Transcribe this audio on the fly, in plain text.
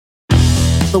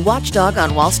The Watchdog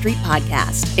on Wall Street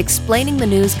podcast, explaining the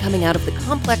news coming out of the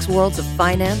complex worlds of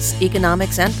finance,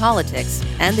 economics, and politics,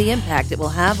 and the impact it will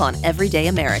have on everyday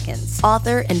Americans.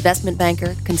 Author, investment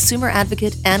banker, consumer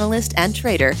advocate, analyst, and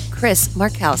trader, Chris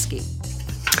Markowski.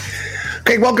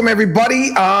 Okay, welcome everybody.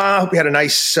 Hope you had a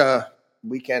nice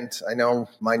weekend. I know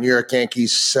my New York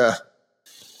Yankees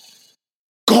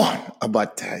gone,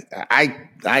 but I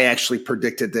actually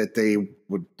predicted that they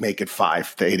would make it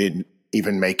 5. They didn't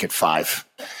even make it 5.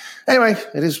 Anyway,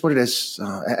 it is what it is.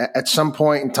 At some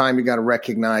point in time, you got to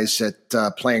recognize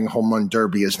that playing home run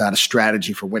derby is not a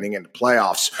strategy for winning in the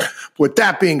playoffs. With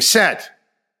that being said,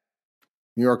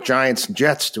 New York Giants and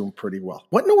Jets doing pretty well.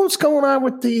 What in the world's going on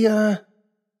with the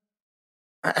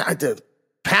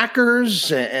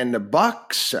Packers and the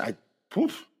Bucks?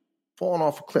 Falling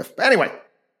off a cliff. But anyway,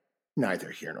 neither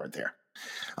here nor there.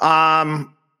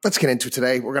 Let's get into it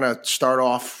today. We're going to start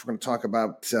off. We're going to talk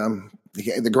about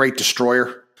the Great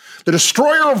Destroyer, the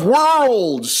Destroyer of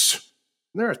Worlds.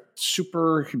 They're a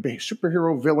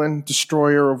superhero villain,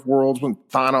 Destroyer of Worlds, with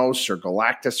Thanos or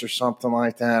Galactus or something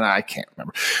like that. I can't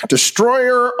remember.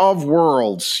 Destroyer of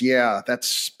Worlds. Yeah,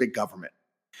 that's big government.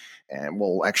 And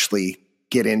we'll actually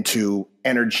get into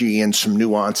energy and some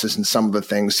nuances and some of the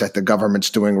things that the government's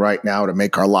doing right now to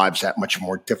make our lives that much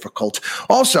more difficult.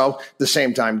 Also, at the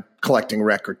same time, collecting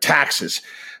record taxes.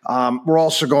 We're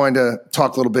also going to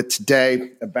talk a little bit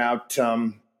today about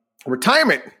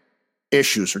retirement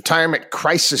issues, retirement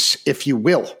crisis, if you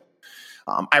will.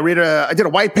 I did a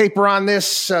white paper on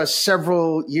this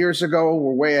several years ago.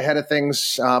 We're way ahead of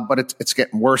things, but it's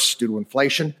getting worse due to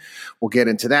inflation. We'll get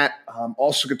into that.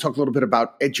 Also going to talk a little bit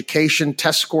about education,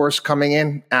 test scores coming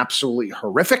in, absolutely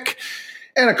horrific,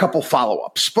 and a couple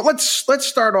follow-ups. But let's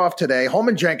start off today.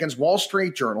 Holman Jenkins, Wall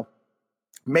Street Journal,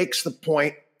 makes the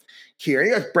point here.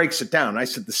 He breaks it down. I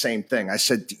said the same thing. I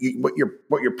said what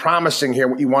you're promising here,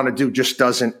 what you want to do, just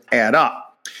doesn't add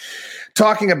up.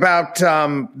 Talking about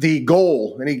the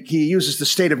goal, and he uses the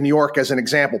state of New York as an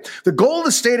example. The goal of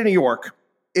the state of New York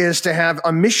is to have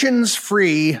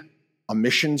emissions-free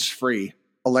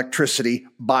electricity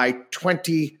by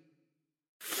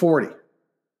 2040.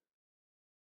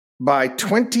 By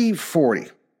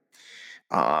 2040,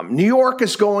 New York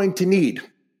is going to need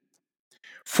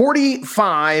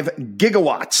 45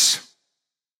 gigawatts.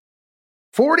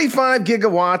 45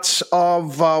 gigawatts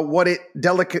of what it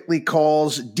delicately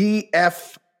calls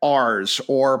DFRs,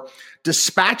 or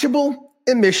dispatchable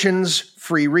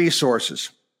emissions-free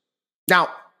resources. Now,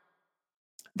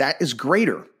 that is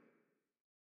greater.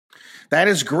 That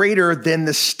is greater than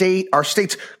our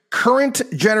state's current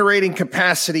generating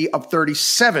capacity of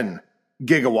 37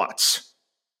 gigawatts.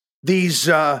 These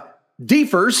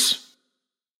DFRs,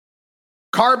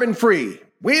 carbon-free,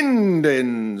 wind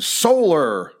and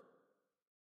solar,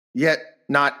 yet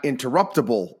not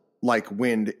interruptible like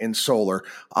wind and solar,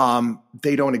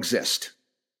 they don't exist.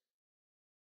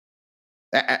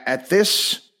 At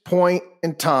this point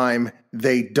in time,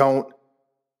 they don't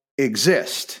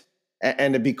exist.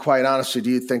 And to be quite honest with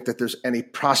you, do you think that there's any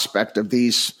prospect of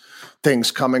these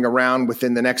things coming around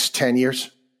within the next 10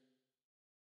 years?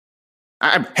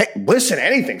 Hey, listen,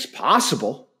 anything's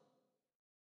possible.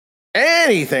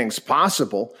 Anything's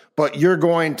possible, but you're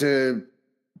going to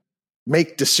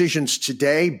make decisions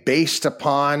today based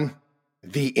upon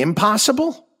the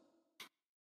impossible?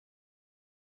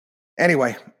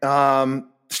 Anyway,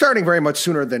 starting very much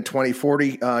sooner than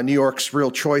 2040, New York's real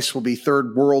choice will be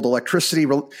third world electricity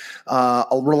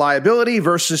reliability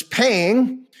versus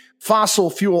paying fossil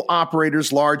fuel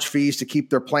operators large fees to keep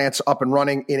their plants up and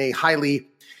running in a highly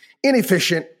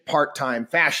inefficient part-time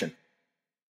fashion.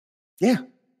 Yeah.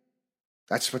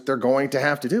 That's what they're going to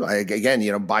have to do. Again,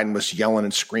 Biden was yelling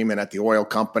and screaming at the oil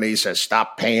companies, says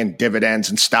stop paying dividends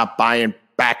and stop buying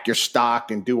back your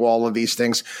stock and do all of these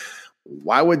things.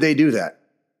 Why would they do that?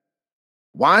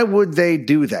 Why would they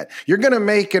do that? You're going to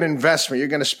make an investment. You're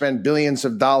going to spend billions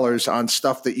of dollars on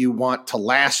stuff that you want to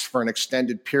last for an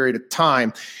extended period of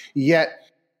time, yet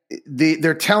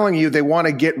they're telling you they want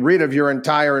to get rid of your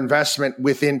entire investment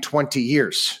within 20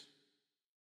 years.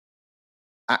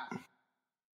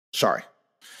 Sorry.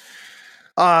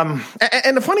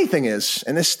 And the funny thing is,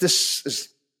 and this is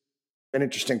an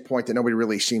interesting point that nobody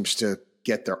really seems to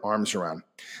get their arms around.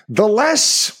 The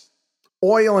less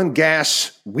oil and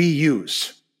gas we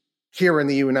use here in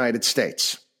the United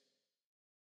States,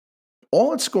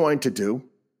 all it's going to do,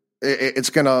 it's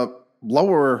going to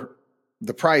lower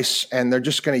the price, and they're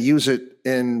just going to use it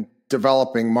in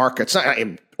developing markets, not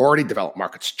in already developed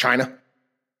markets. China.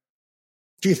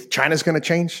 Geez, China's going to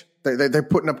change. They're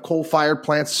putting up coal-fired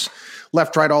plants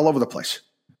left, right, all over the place.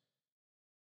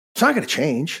 It's not going to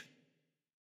change.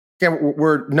 Again,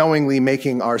 we're knowingly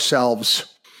making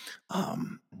ourselves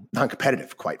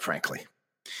non-competitive, quite frankly.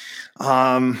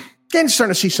 Again,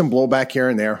 starting to see some blowback here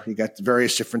and there. You got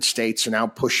various different states are now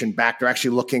pushing back. They're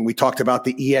actually looking, we talked about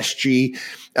the ESG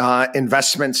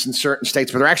investments in certain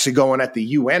states, but they're actually going at the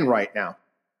UN right now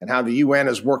and how the UN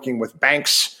is working with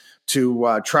banks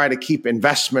to try to keep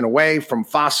investment away from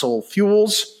fossil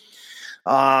fuels.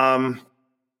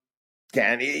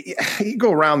 Again, you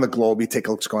go around the globe, you take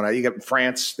a look what's going on. You get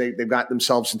France, they've got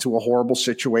themselves into a horrible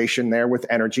situation there with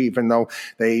energy, even though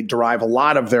they derive a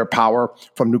lot of their power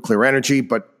from nuclear energy.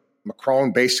 But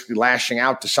Macron basically lashing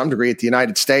out to some degree at the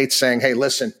United States saying, hey,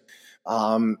 listen,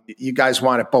 you guys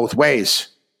want it both ways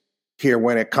here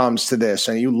when it comes to this.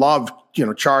 And you love,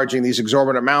 charging these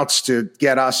exorbitant amounts to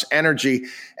get us energy.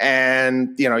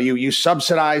 And, you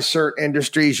subsidize certain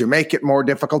industries, you make it more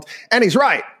difficult. And he's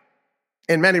right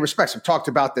in many respects. I've talked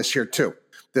about this here too.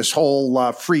 This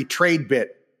whole free trade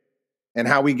bit and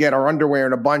how we get our underwear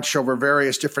in a bunch over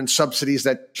various different subsidies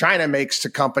that China makes to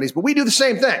companies. But we do the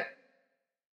same thing.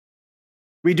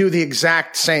 We do the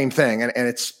exact same thing, and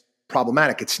it's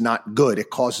problematic. It's not good. It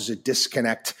causes a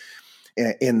disconnect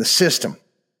in the system.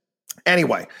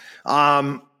 Anyway,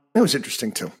 it was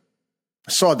interesting too.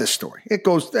 I saw this story. It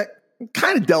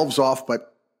kind of delves off,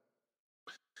 but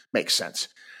makes sense.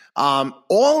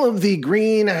 All of the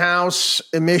greenhouse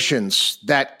emissions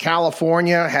that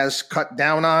California has cut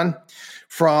down on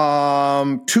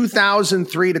from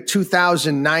 2003 to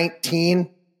 2019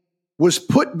 was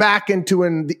put back into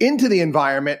the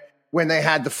environment when they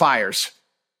had the fires.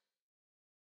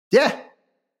 Yeah.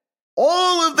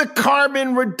 All of the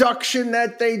carbon reduction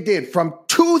that they did from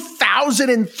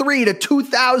 2003 to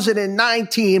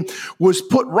 2019 was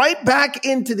put right back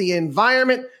into the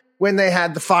environment when they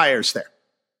had the fires there.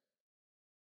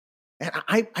 And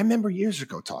I remember years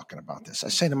ago talking about this. I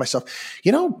say to myself,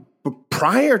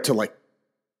 prior to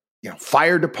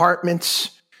fire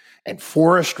departments and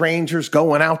forest rangers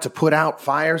going out to put out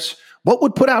fires, what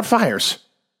would put out fires?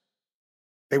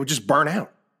 They would just burn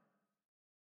out.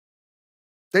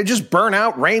 They'd just burn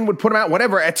out. Rain would put them out,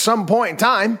 whatever, at some point in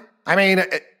time. I mean,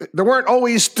 there weren't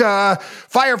always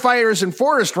firefighters and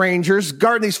forest rangers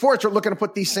guarding these forests are looking to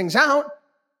put these things out.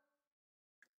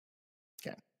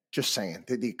 Again, just saying,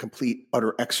 the complete,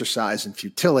 utter exercise in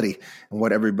futility and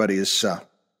what everybody is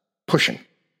pushing.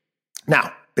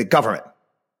 Now, big government.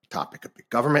 Topic of big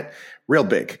government, real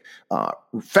big.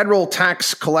 Federal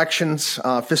tax collections,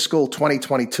 fiscal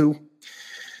 2022,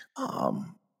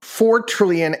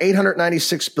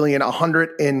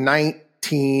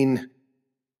 $4,896,119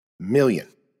 million,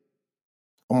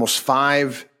 almost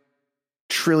 $5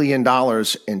 trillion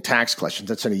in tax collections.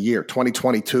 That's in a year,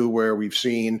 2022, where we've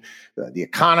seen the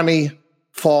economy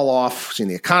fall off. We've seen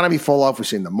the economy fall off. We've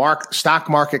seen the stock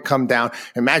market come down.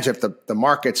 Imagine if the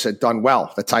markets had done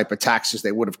well, the type of taxes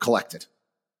they would have collected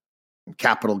and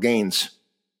capital gains.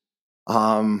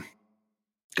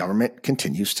 Government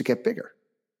continues to get bigger.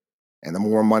 And the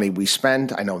more money we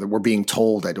spend, I know that we're being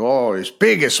told that,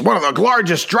 it's one of the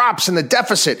largest drops in the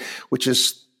deficit, which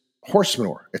is horse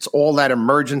manure. It's all that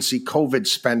emergency COVID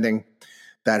spending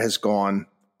that has gone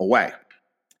away.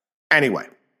 Anyway.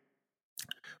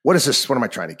 What is this? What am I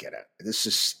trying to get at?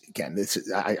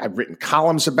 I've written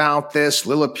columns about this,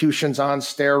 Lilliputians on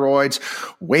steroids,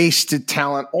 wasted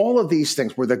talent, all of these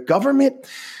things where the government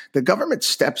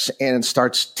steps in and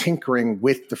starts tinkering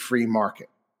with the free market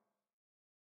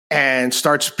and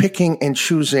starts picking and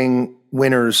choosing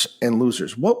winners and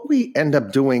losers. What we end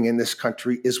up doing in this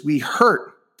country is we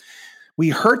hurt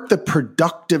the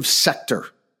productive sector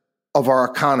of our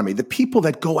economy, the people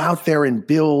that go out there and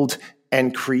build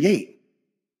and create.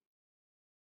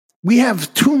 We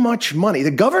have too much money.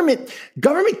 The government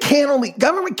can't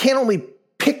only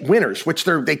pick winners, which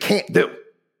they can't do.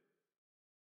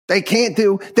 They can't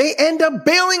do. They end up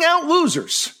bailing out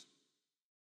losers.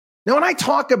 Now, when I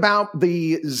talk about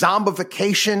the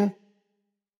zombification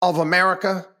of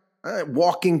America,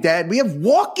 Walking Dead, we have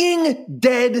Walking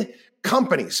Dead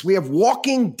companies. We have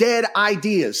Walking Dead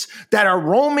ideas that are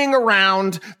roaming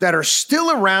around, that are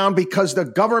still around because the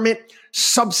government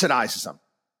subsidizes them.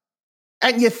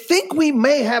 And you think we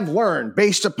may have learned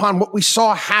based upon what we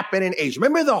saw happen in Asia.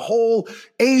 Remember the whole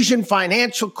Asian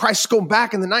financial crisis going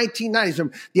back in the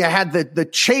 1990s? You had the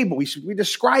chaebol. We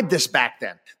described this back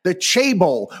then. The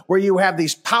chaebol, where you have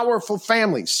these powerful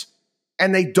families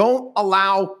and they don't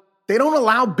allow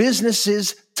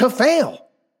businesses to fail.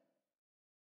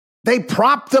 They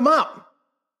prop them up.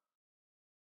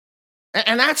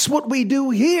 And that's what we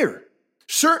do here.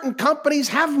 Certain companies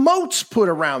have moats put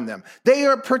around them. They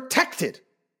are protected.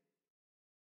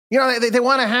 You know, they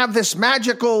want to have this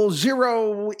magical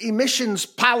zero emissions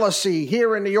policy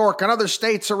here in New York and other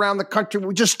states around the country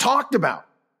we just talked about.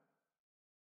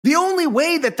 The only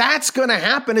way that that's going to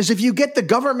happen is if you get the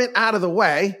government out of the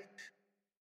way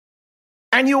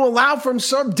and you allow for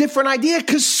some different idea,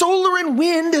 because solar and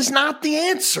wind is not the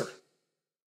answer.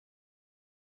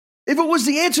 If it was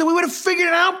the answer, we would have figured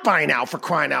it out by now, for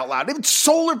crying out loud. It's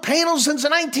solar panels since the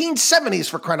 1970s,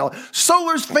 for crying out loud.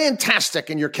 Solar's fantastic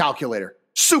in your calculator.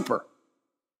 Super.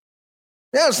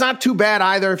 Yeah, it's not too bad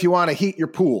either if you want to heat your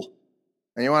pool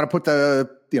and you want to put the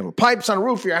pipes on the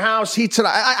roof of your house, heats it.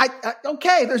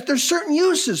 Okay, there's certain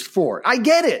uses for it. I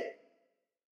get it.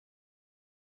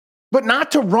 But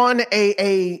not to run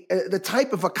the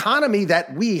type of economy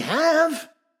that we have.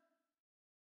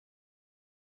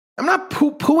 I'm not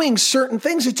poo-pooing certain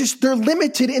things. It's just they're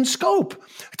limited in scope.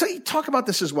 I tell you, talk about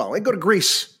this as well. They go to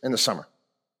Greece in the summer.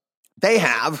 They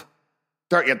have,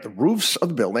 at the roofs of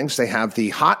the buildings, they have the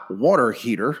hot water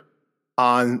heater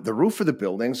on the roof of the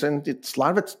buildings, and a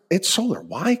lot of it's solar.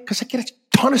 Why? Because they get a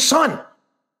ton of sun.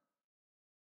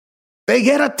 They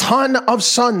get a ton of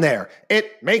sun there.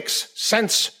 It makes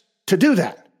sense to do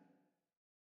that.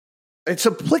 It's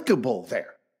applicable there.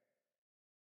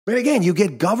 But again, you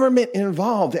get government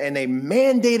involved and they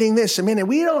mandating this. I mean,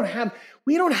 we don't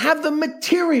have the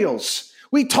materials.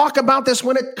 We talk about this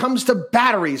when it comes to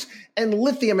batteries and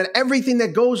lithium and everything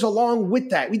that goes along with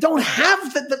that. We don't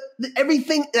have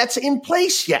everything that's in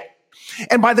place yet.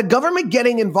 And by the government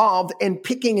getting involved and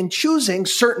picking and choosing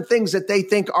certain things that they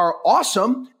think are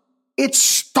awesome, it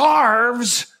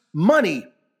starves money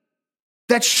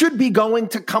that should be going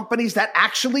to companies that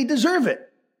actually deserve it.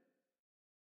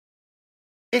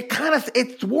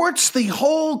 It thwarts the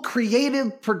whole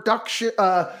creative production,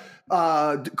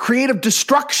 creative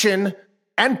destruction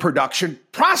and production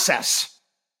process.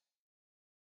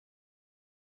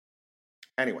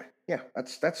 Anyway, yeah,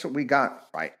 that's what we got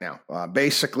right now.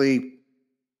 Basically,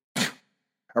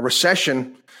 a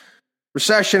recession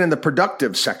in the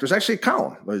productive sector. It's actually a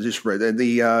column. I just read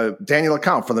the Daniel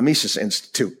account from the Mises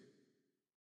Institute.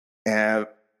 There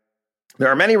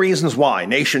are many reasons why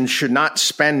nations should not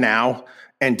spend now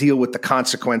and deal with the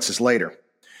consequences later.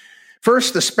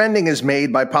 First, the spending is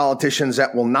made by politicians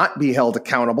that will not be held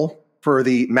accountable for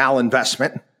the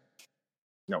malinvestment.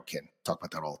 No kidding. Talk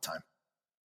about that all the time.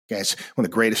 Guys, one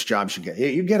of the greatest jobs you get.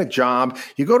 You get a job,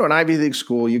 you go to an Ivy League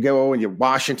school, you go in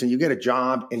Washington, you get a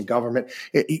job in government.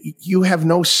 You have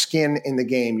no skin in the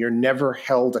game. You're never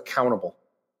held accountable.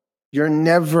 You're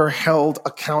never held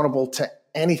accountable to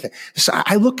anything. So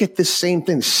I look at this same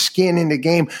thing, skin in the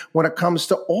game, when it comes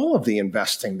to all of the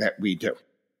investing that we do.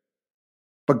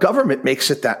 But government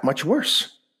makes it that much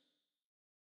worse.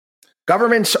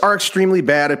 Governments are extremely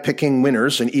bad at picking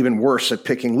winners and even worse at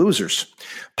picking losers.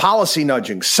 Policy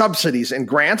nudging, subsidies, and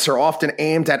grants are often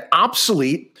aimed at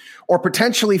obsolete or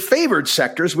potentially favored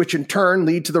sectors, which in turn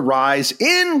lead to the rise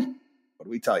in, what do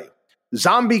we tell you,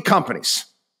 zombie companies.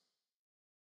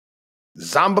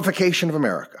 Zombification of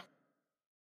America.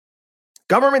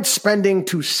 Government spending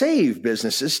to save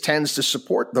businesses tends to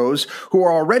support those who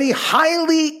are already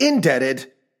highly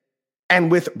indebted and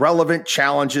with relevant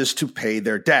challenges to pay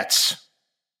their debts.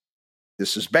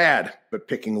 This is bad, but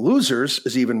picking losers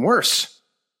is even worse.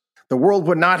 The world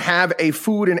would not have a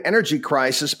food and energy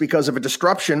crisis because of a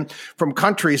disruption from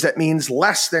countries that means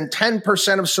less than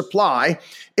 10% of supply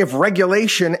if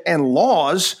regulation and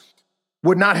laws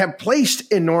would not have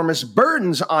placed enormous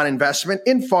burdens on investment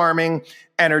in farming,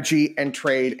 energy, and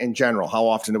trade in general. How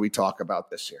often do we talk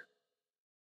about this here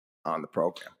on the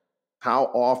program? How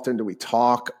often do we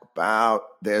talk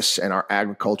about this and our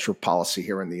agricultural policy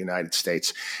here in the United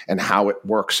States and how it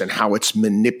works and how it's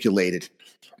manipulated?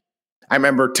 I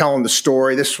remember telling the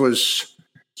story, it's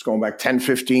going back 10,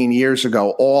 15 years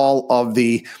ago, all of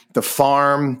the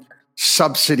farm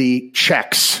subsidy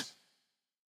checks,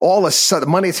 all the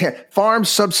money, farm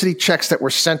subsidy checks that were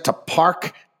sent to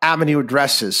Park Avenue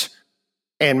addresses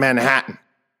in Manhattan.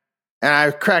 And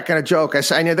I crack in a joke. I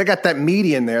said, they got that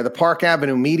median there, the Park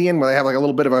Avenue median, where they have like a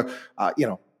little bit of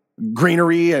a,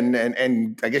 greenery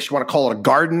and I guess you want to call it a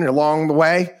garden along the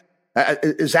way.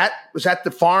 Was that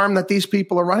the farm that these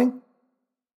people are running?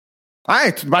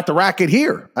 It's about the racket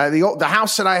here. The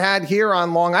house that I had here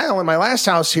on Long Island, my last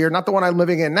house here, not the one I'm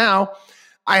living in now,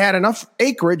 I had enough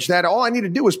acreage that all I needed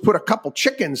to do was put a couple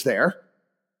chickens there.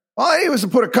 All I needed was to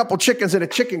put a couple chickens in a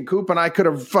chicken coop, and I could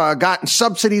have gotten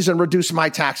subsidies and reduced my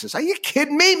taxes. Are you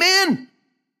kidding me, man?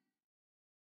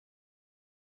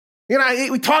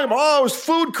 We talk about, it was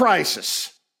food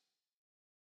crisis.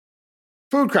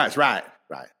 Food crisis, right.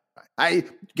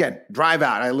 Again, drive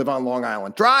out. I live on Long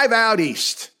Island. Drive out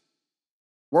east,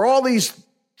 where all these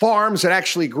farms that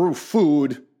actually grew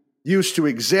food used to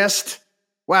exist.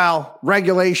 Well,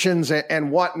 regulations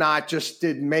and whatnot just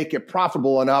didn't make it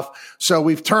profitable enough. So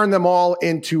we've turned them all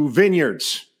into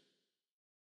vineyards.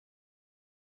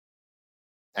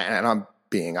 And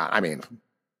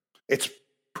it's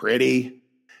pretty.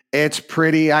 It's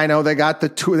pretty. I know they got the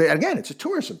tour. Again, it's a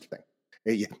tourism thing.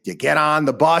 You get on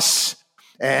the bus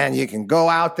and you can go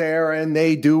out there and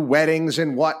they do weddings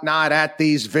and whatnot at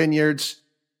these vineyards.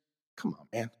 Come on,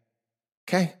 man.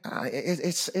 Okay.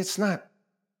 It's not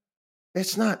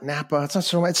Napa.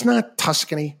 It's not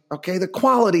Tuscany. Okay. The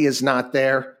quality is not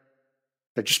there.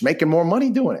 They're just making more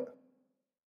money doing it.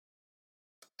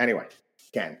 Anyway,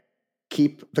 again,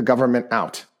 keep the government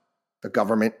out. The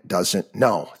government doesn't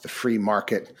know. The free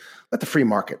market, let the free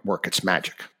market work its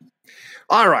magic.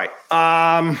 All right.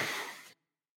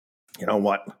 You know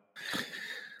what?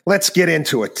 Let's get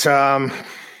into it.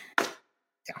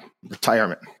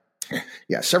 Retirement.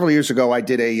 Yeah, several years ago, I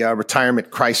did a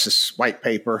retirement crisis white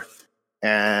paper,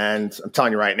 and I'm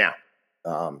telling you right now,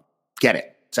 get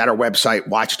it. It's at our website,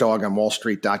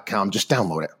 watchdogonwallstreet.com. Just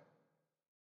download it.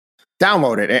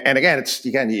 Download it. And again,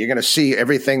 you're going to see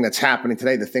everything that's happening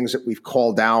today, the things that we've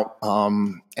called out.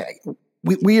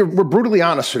 We're brutally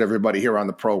honest with everybody here on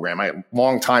the program. I've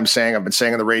been saying on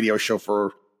the radio show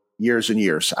for years and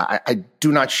years. I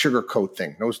do not sugarcoat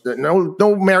things.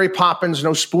 No Mary Poppins,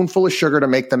 no spoonful of sugar to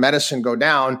make the medicine go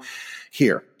down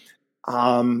here.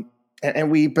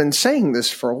 And we've been saying this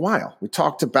for a while. We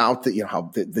talked about how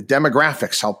the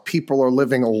demographics, how people are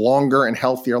living longer and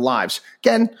healthier lives.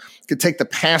 Again, you could take the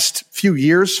past few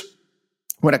years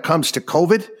when it comes to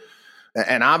COVID,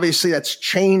 and obviously that's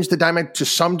changed the dynamic to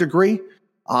some degree.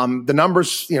 The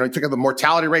numbers, you look at the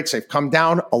mortality rates, they've come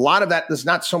down. A lot of that is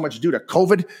not so much due to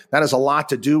COVID. That has a lot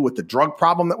to do with the drug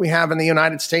problem that we have in the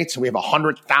United States. We have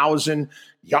 100,000,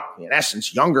 in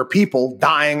essence, younger people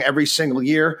dying every single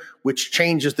year, which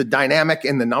changes the dynamic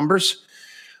in the numbers.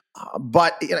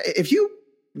 But if you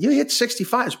hit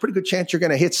 65, it's a pretty good chance you're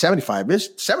going to hit 75.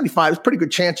 75 is a pretty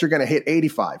good chance you're going to hit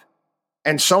 85,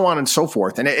 and so on and so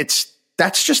forth. And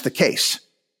that's just the case.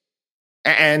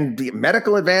 And the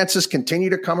medical advances continue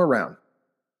to come around.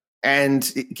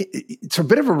 And it's a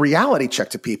bit of a reality check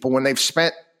to people when they've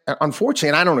spent, unfortunately,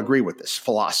 and I don't agree with this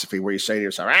philosophy where you say to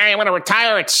yourself, I want to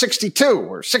retire at 62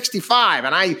 or 65.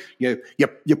 And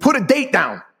you put a date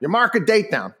down, you mark a date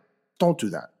down. Don't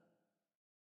do that.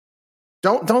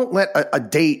 Don't let a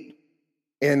date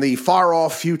in the far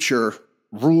off future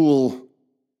rule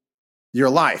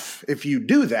your life. If you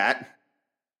do that,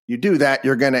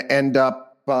 you're going to end up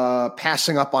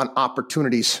passing up on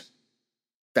opportunities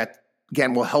that,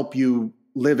 again, will help you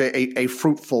live a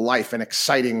fruitful life, an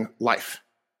exciting life.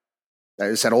 That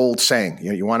is that old saying,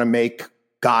 you want to make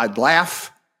God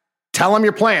laugh? Tell him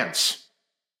your plans.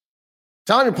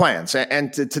 Tell him your plans.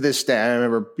 And to this day, I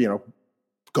remember,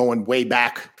 going way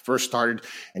back, first started,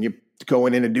 and you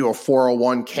going in to do a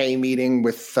 401k meeting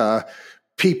with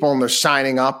people, and they're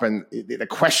signing up, and the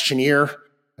questionnaire,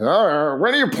 when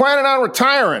are you planning on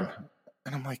retiring?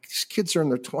 And I'm like, these kids are in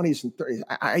their 20s and 30s.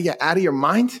 Are you out of your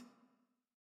mind?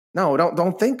 No,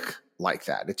 don't think like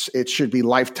that. It should be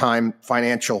lifetime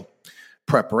financial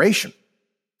preparation.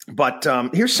 But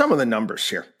here's some of the numbers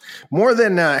here. More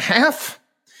than half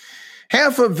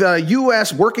of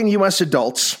working U.S.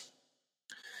 adults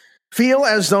feel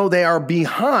as though they are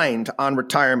behind on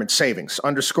retirement savings,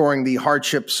 underscoring the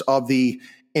hardships of the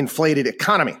inflated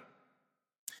economy.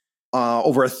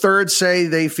 Over a third say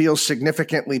they feel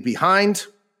significantly behind.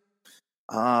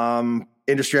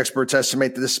 Industry experts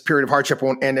estimate that this period of hardship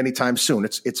won't end anytime soon.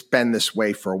 It's been this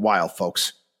way for a while,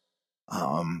 folks.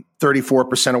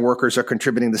 34% of workers are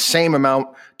contributing the same amount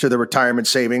to the retirement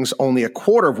savings. Only a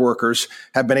quarter of workers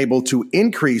have been able to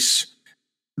increase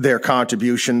their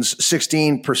contributions.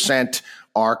 16%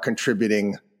 are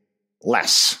contributing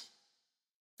less.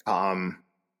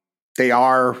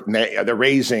 They're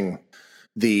raising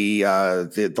the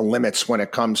limits when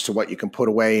it comes to what you can put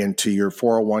away into your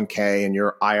 401k and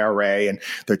your IRA, and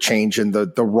they're changing the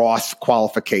Roth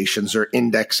qualifications. They're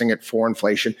indexing it for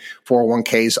inflation.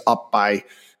 401k is up by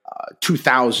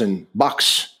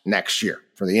 $2,000 next year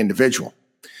for the individual.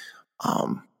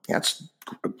 That's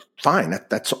fine.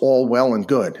 That's all well and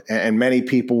good, and many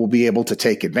people will be able to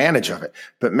take advantage of it,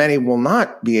 but many will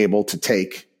not be able to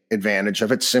take advantage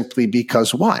of it simply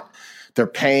because what? They're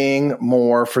paying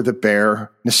more for the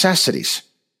bare necessities.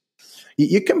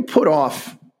 You can put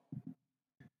off,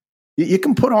 buying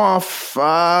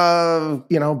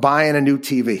a new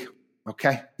TV.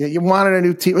 Okay. You wanted a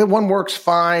new TV. One works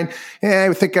fine. Yeah,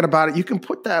 you're thinking about it. You can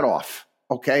put that off.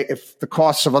 Okay. If the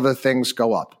costs of other things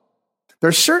go up.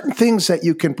 There's certain things that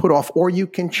you can put off or you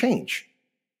can change.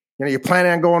 You're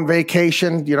planning on going on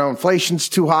vacation, inflation's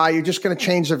too high. You're just going to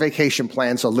change the vacation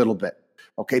plans a little bit,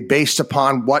 okay, based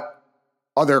upon what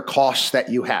other costs that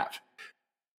you have.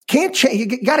 Can't change.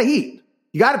 You got to eat.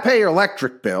 You got to pay your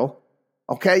electric bill,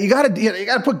 okay? You got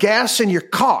to put gas in your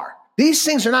car. These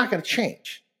things are not going to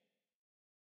change.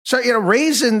 So,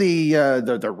 raising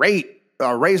the rate,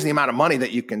 raising the amount of money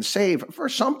that you can save, for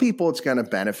some people it's going to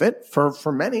benefit.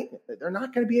 For many, they're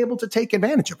not going to be able to take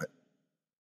advantage of it.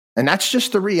 And that's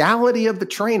just the reality of the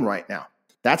train right now.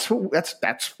 That's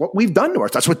what we've done to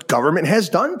us. That's what government has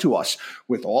done to us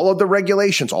with all of the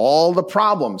regulations, all the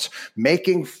problems,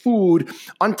 making food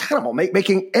untenable,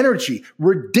 making energy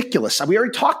ridiculous. We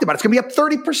already talked about it. It's going to be up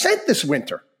 30% this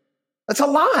winter. That's a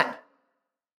lot.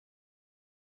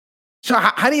 So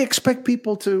how do you expect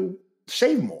people to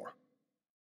save more?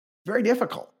 Very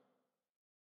difficult.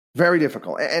 Very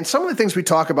difficult. And some of the things we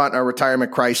talk about in our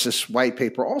retirement crisis white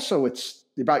paper, also it's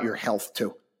about your health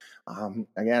too.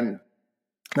 Again,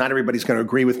 not everybody's going to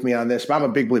agree with me on this, but I'm a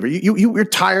big believer. You're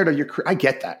tired of your career. I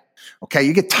get that. Okay.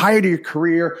 You get tired of your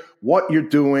career, what you're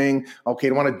doing. Okay.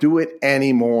 You don't want to do it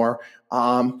anymore.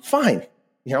 Fine.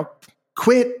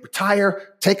 Quit,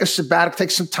 retire, take a sabbatical, take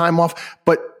some time off,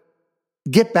 but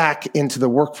get back into the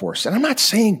workforce. And I'm not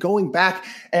saying going back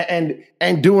and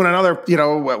doing another,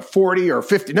 40 or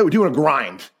 50. No, doing a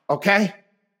grind. Okay.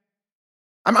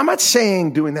 I'm not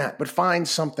saying doing that, but find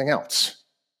something else.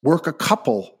 Work a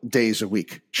couple days a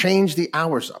week. Change the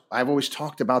hours up. I've always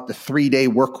talked about the 3-day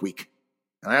work week.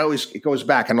 And it goes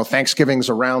back. I know Thanksgiving's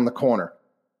around the corner.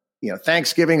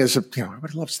 Thanksgiving is,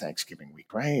 everybody loves Thanksgiving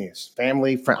week, right? It's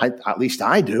family, friend. At least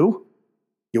I do.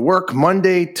 You work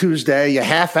Monday, Tuesday. You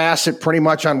half-ass it pretty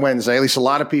much on Wednesday. At least a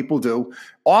lot of people do.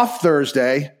 Off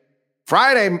Thursday.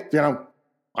 Friday,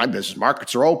 my business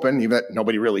markets are open, even if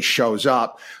nobody really shows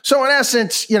up. So in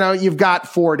essence, you've got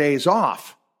 4 days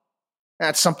off.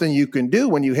 That's something you can do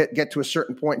when you get to a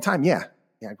certain point in time. Yeah,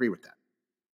 I agree with that.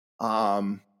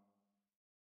 An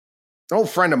old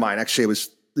friend of mine, actually,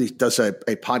 he does a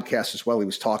podcast as well. He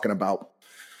was talking about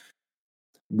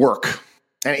work.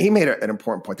 And he made an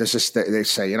important point. They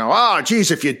say, geez,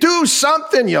 if you do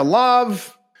something you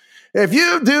love,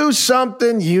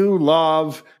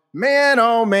 man,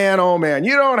 oh man,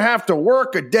 you don't have to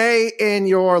work a day in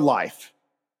your life.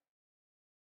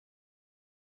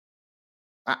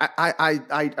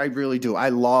 I really do. I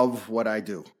love what I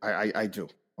do. I do.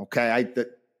 Okay.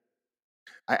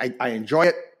 I enjoy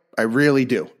it. I really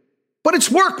do. But it's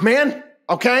work, man.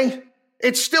 Okay.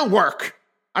 It's still work.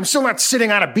 I'm still not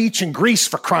sitting on a beach in Greece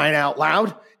for crying out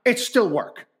loud. It's still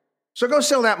work. So go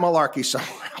sell that malarkey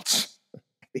somewhere else.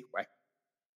 Anyway.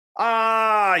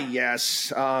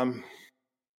 Yes.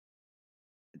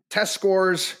 Test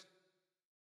scores,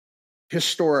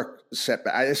 historic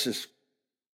setback. This is,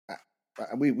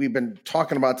 we've been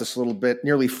talking about this a little bit.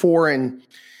 Nearly 4 in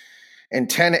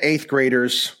 10 eighth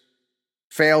graders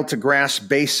failed to grasp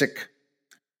basic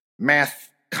math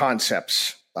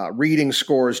concepts. Reading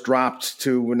scores dropped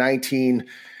to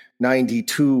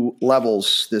 1992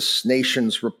 levels. This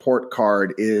nation's report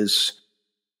card is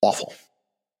awful.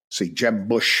 See, Jeb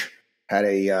Bush had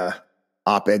a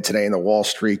op-ed today in the Wall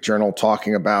Street Journal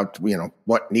talking about,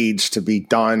 what needs to be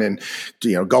done and,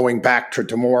 going back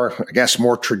to more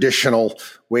traditional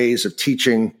ways of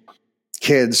teaching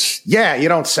kids. Yeah, you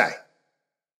don't say.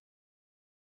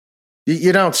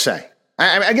 You don't say.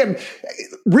 Again,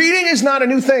 reading is not a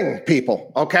new thing,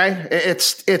 people. Okay,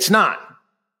 it's not.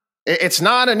 It's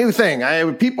not a new thing.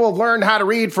 People have learned how to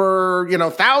read for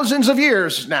thousands of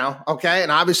years now. Okay,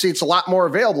 and obviously it's a lot more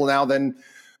available now than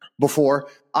before.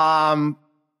 What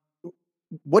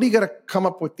are you going to come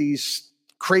up with these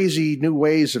crazy new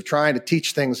ways of trying to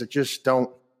teach things that just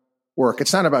don't work?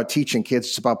 It's not about teaching kids;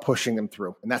 it's about pushing them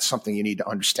through, and that's something you need to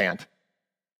understand.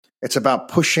 It's about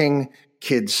pushing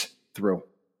kids through.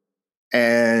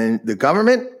 And the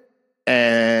government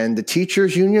and the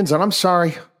teachers' unions, and I'm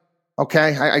sorry,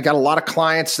 okay, I got a lot of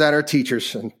clients that are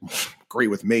teachers and agree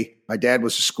with me. My dad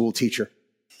was a school teacher.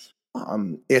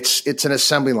 It's an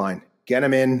assembly line. Get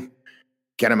them in,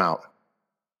 get them out.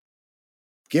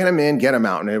 Get them in, get them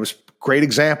out. And it was a great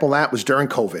example of that was during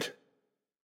COVID.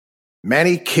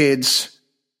 Many kids,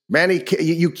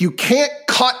 you can't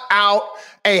cut out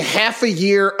a half a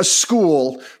year of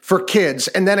school for kids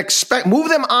and then move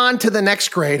them on to the next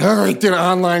grade. All right, did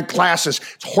online classes.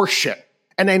 It's horseshit.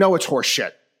 And they know it's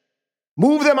horseshit.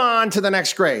 Move them on to the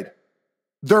next grade.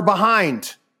 They're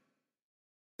behind.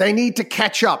 They need to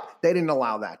catch up. They didn't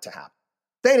allow that to happen.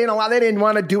 They didn't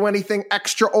want to do anything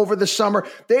extra over the summer.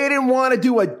 They didn't want to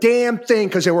do a damn thing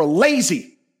because they were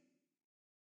lazy.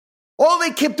 All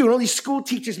they kept doing, all these school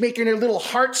teachers making their little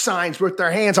heart signs with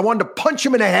their hands. I wanted to punch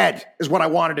them in the head is what I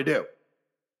wanted to do.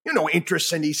 You know, no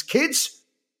interest in these kids.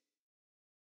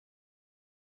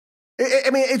 I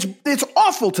mean, it's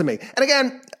awful to me. And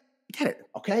again, get it,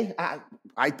 okay?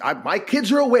 My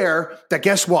kids are aware that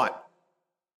guess what?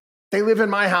 They live in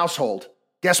my household.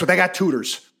 Guess what? They got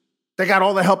tutors. They got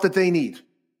all the help that they need.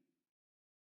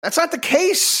 That's not the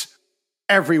case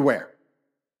everywhere.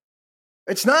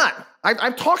 It's not.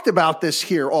 I've talked about this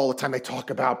here all the time. They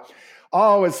talk about,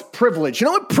 oh, it's privilege. You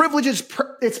know what privilege is?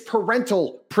 It's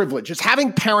parental privilege. It's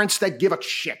having parents that give a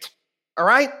shit. All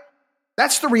right?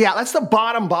 That's the reality. That's the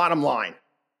bottom line.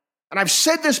 And I've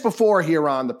said this before here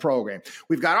on the program.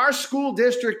 We've got our school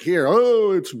district here.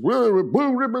 Oh, it's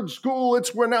Blue Ribbon School. It's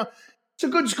a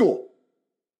good school.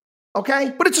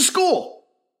 Okay? But it's a school.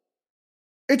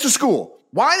 It's a school.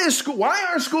 Why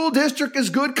our school district is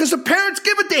good? Because the parents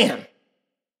give a damn.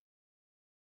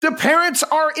 The parents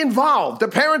are involved. The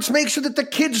parents make sure that the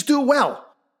kids do well.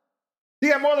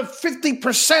 You got more than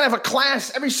 50% of a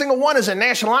class, every single one is a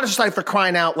National Honor Society for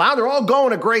crying out loud. They're all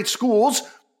going to great schools.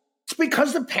 It's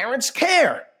because the parents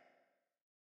care.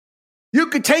 You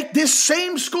could take this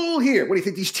same school here. What do you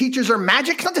think? These teachers are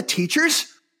magic? It's not the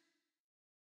teachers.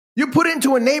 You put it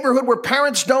into a neighborhood where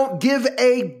parents don't give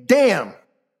a damn.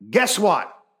 Guess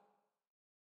what?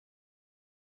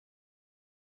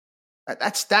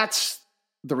 That's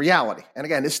the reality. And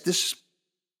again, this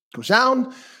goes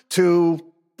down to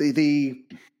the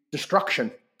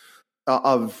destruction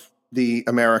of the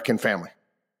American family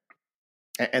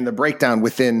and the breakdown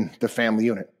within the family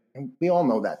unit. And we all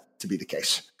know that to be the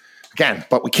case. Again,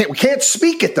 but we can't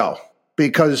speak it though,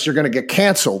 because you're going to get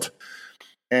canceled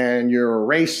and you're a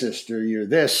racist or you're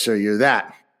this or you're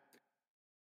that.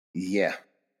 Yeah.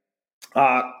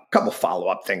 A couple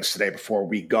follow-up things today before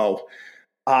we go.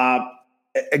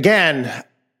 Again,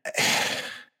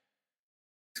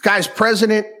 this guy's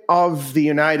president of the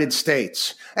United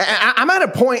States. I'm at a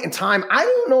point in time, I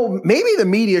don't know, maybe the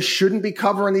media shouldn't be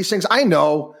covering these things. I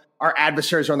know our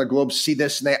adversaries on the globe see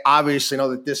this, and they obviously know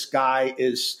that this guy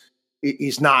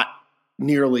he's not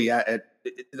nearly at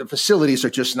the facilities are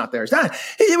just not there.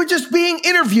 He was just being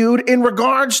interviewed in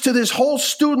regards to this whole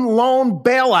student loan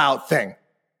bailout thing.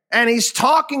 And he's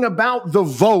talking about the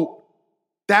vote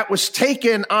that was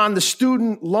taken on the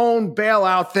student loan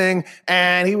bailout thing.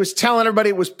 And he was telling everybody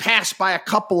it was passed by a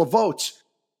couple of votes.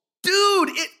 Dude,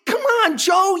 come on,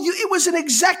 Joe. It was an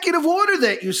executive order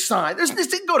that you signed. This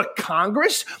didn't go to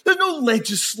Congress. There's no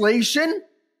legislation.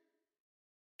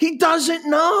 He doesn't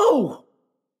know.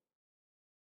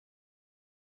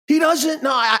 He doesn't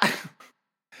know.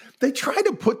 They tried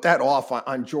to put that off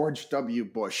on George W.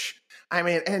 Bush. I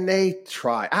mean, and they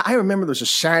tried. I remember there was a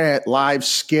Saturday Night Live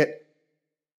skit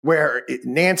where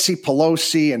Nancy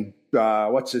Pelosi and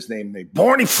what's his name?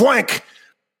 Barney Frank,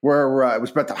 where it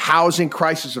was about the housing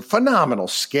crisis, a phenomenal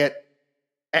skit.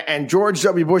 And George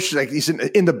W. Bush, he's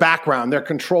in the background. They're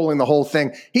controlling the whole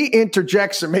thing. He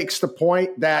interjects and makes the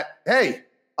point that, hey,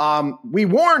 we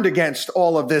warned against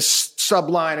all of this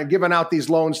subline and giving out these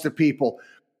loans to people.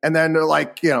 And then they're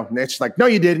like, it's like, no,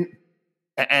 you didn't.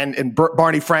 And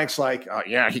Barney Frank's like, oh,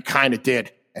 yeah, he kind of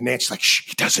did. And Nancy's like, shh,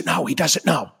 he doesn't know. He doesn't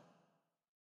know.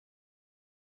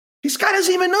 This guy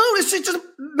doesn't even know. This is just a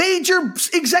major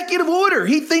executive order.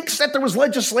 He thinks that there was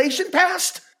legislation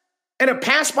passed and it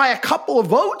passed by a couple of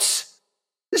votes.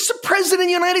 This is the president of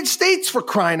the United States, for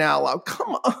crying out loud.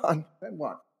 Come on. Then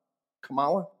what?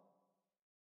 Kamala?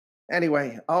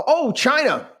 Anyway.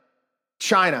 China.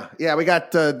 China. Yeah, we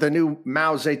got the new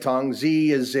Mao Zedong.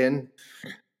 Z is in.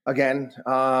 Again,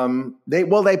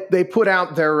 they put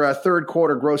out their third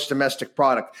quarter gross domestic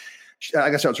product. I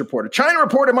guess that was reported. China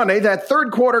reported Monday that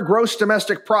third quarter gross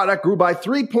domestic product grew by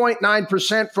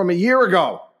 3.9% from a year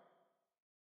ago.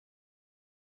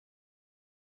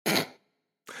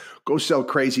 Go sell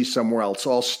crazy somewhere else,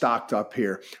 all stocked up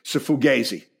here. So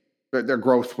Fugazi, their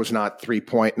growth was not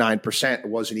 3.9%. It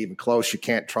wasn't even close. You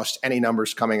can't trust any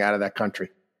numbers coming out of that country.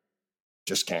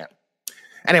 Just can't.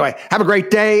 Anyway, have a great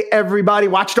day, everybody.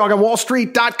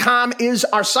 WatchDogOnWallStreet.com is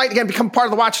our site. Again, become part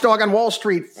of the Watchdog on Wall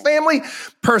Street family.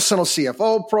 Personal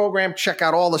CFO program. Check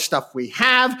out all the stuff we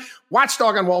have.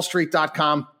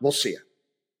 WatchDogOnWallStreet.com. We'll see you.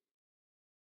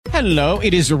 Hello,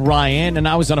 it is Ryan, and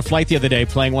I was on a flight the other day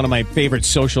playing one of my favorite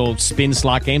social spin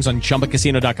slot games on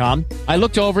ChumbaCasino.com. I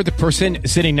looked over at the person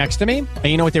sitting next to me, and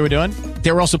you know what they were doing?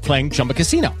 They were also playing Chumba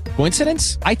Casino.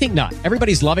 Coincidence? I think not.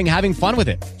 Everybody's loving having fun with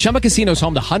it. Chumba Casino is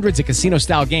home to hundreds of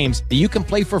casino-style games that you can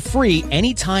play for free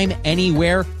anytime,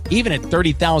 anywhere, even at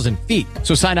 30,000 feet.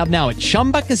 So sign up now at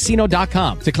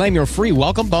ChumbaCasino.com to claim your free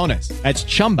welcome bonus. That's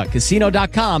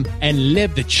ChumbaCasino.com and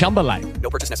live the Chumba life. No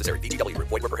purchase necessary. VGW.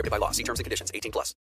 Void where prohibited by law. See terms and conditions. 18+.